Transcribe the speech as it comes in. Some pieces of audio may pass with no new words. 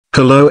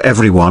Hello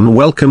everyone,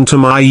 welcome to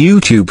my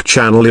YouTube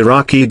channel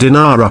Iraqi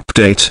Dinar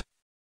Update.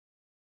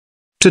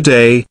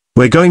 Today,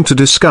 we're going to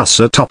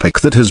discuss a topic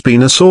that has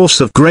been a source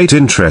of great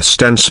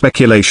interest and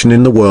speculation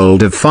in the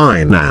world of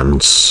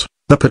finance,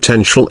 the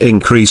potential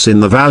increase in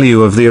the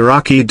value of the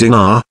Iraqi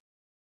dinar.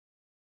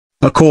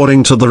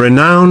 According to the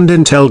renowned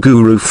intel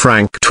guru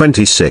Frank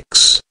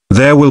 26,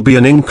 there will be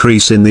an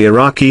increase in the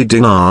Iraqi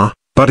dinar,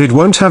 but it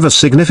won't have a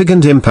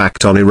significant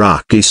impact on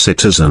Iraqi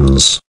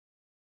citizens.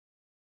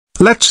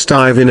 Let's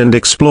dive in and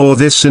explore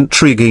this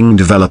intriguing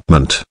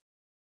development.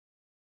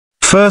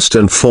 First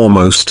and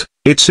foremost,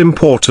 it's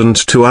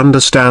important to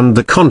understand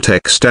the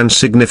context and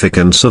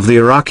significance of the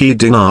Iraqi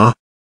dinar.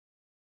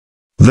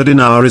 The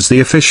dinar is the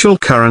official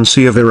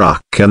currency of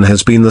Iraq and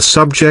has been the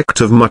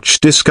subject of much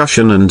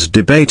discussion and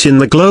debate in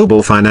the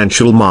global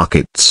financial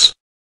markets.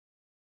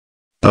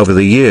 Over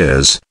the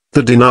years,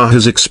 the dinar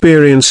has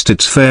experienced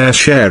its fair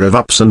share of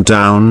ups and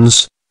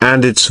downs,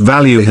 and its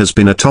value has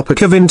been a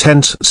topic of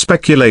intense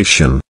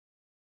speculation.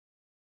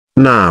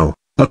 Now,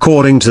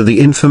 according to the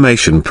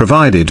information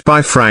provided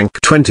by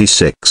Frank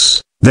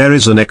 26, there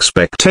is an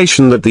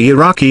expectation that the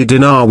Iraqi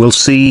dinar will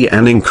see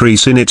an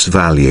increase in its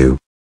value.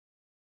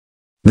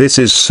 This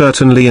is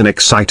certainly an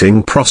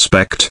exciting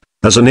prospect,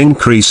 as an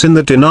increase in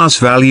the dinar's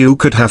value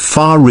could have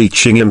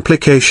far-reaching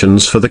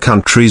implications for the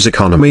country's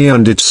economy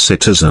and its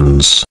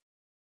citizens.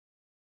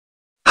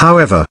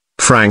 However,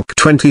 Frank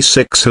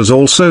 26 has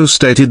also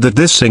stated that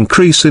this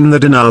increase in the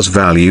dinar's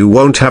value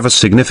won't have a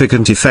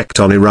significant effect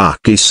on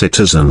Iraqi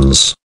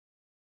citizens.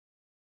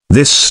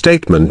 This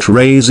statement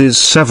raises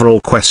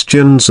several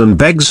questions and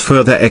begs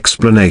further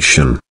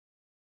explanation.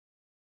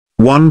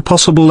 One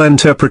possible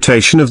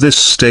interpretation of this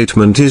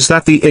statement is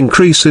that the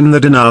increase in the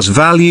dinar's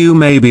value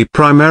may be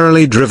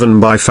primarily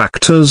driven by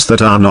factors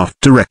that are not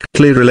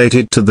directly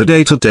related to the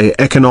day-to-day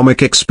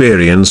economic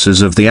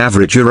experiences of the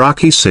average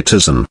Iraqi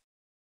citizen.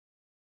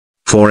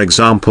 For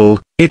example,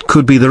 it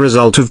could be the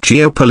result of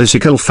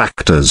geopolitical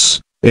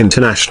factors,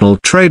 international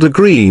trade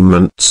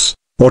agreements,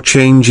 or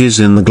changes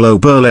in the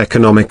global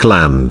economic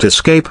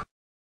landscape.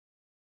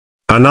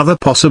 Another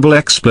possible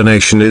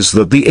explanation is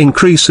that the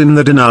increase in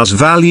the dinar's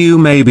value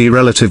may be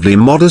relatively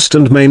modest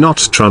and may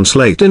not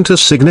translate into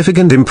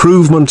significant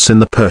improvements in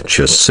the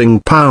purchasing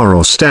power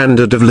or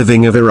standard of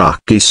living of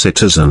Iraqi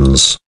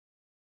citizens.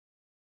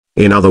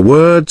 In other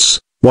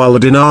words, while the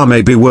dinar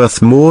may be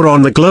worth more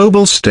on the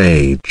global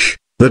stage,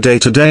 the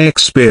day-to-day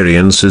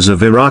experiences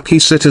of Iraqi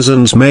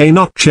citizens may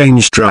not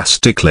change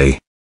drastically.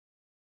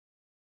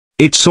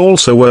 It's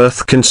also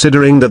worth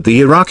considering that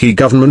the Iraqi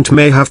government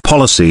may have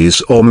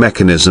policies or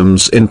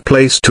mechanisms in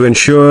place to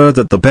ensure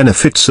that the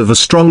benefits of a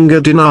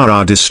stronger dinar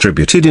are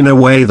distributed in a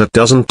way that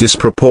doesn't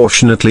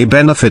disproportionately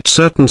benefit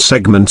certain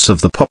segments of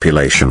the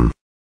population.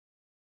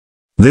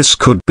 This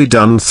could be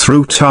done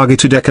through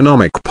targeted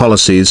economic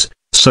policies,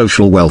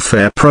 social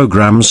welfare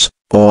programs,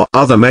 or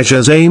other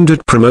measures aimed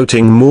at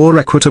promoting more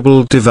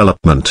equitable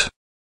development.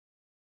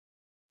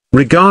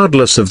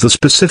 Regardless of the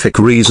specific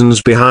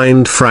reasons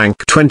behind Frank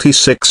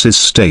 26's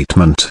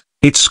statement,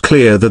 it's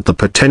clear that the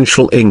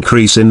potential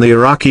increase in the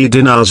Iraqi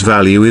dinar's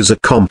value is a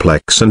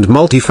complex and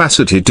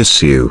multifaceted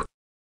issue.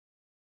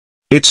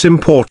 It's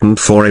important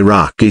for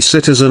Iraqi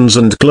citizens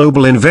and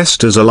global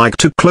investors alike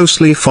to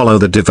closely follow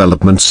the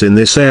developments in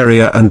this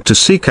area and to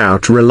seek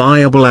out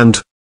reliable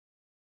and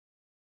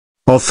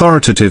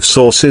authoritative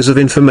sources of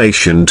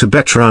information to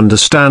better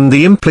understand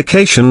the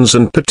implications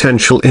and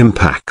potential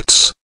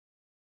impacts.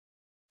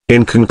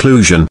 In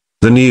conclusion,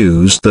 the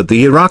news that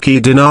the Iraqi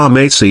dinar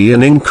may see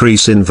an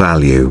increase in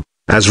value,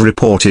 as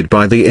reported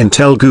by the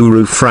intel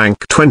guru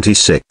Frank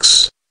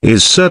 26,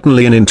 is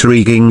certainly an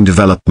intriguing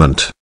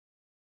development.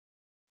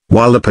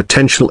 While the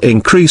potential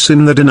increase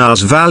in the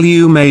dinar's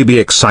value may be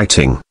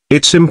exciting,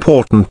 it's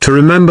important to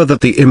remember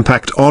that the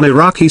impact on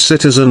Iraqi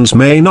citizens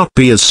may not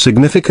be as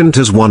significant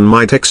as one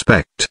might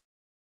expect.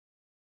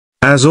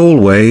 As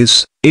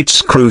always,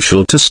 it's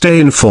crucial to stay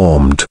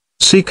informed,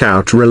 seek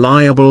out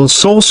reliable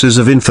sources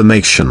of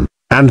information,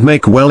 and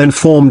make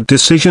well-informed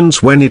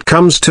decisions when it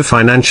comes to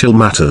financial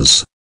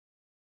matters.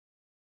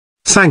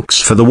 Thanks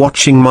for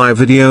watching my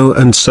video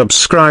and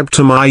subscribe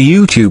to my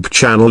YouTube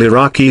channel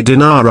Iraqi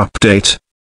Dinar Update.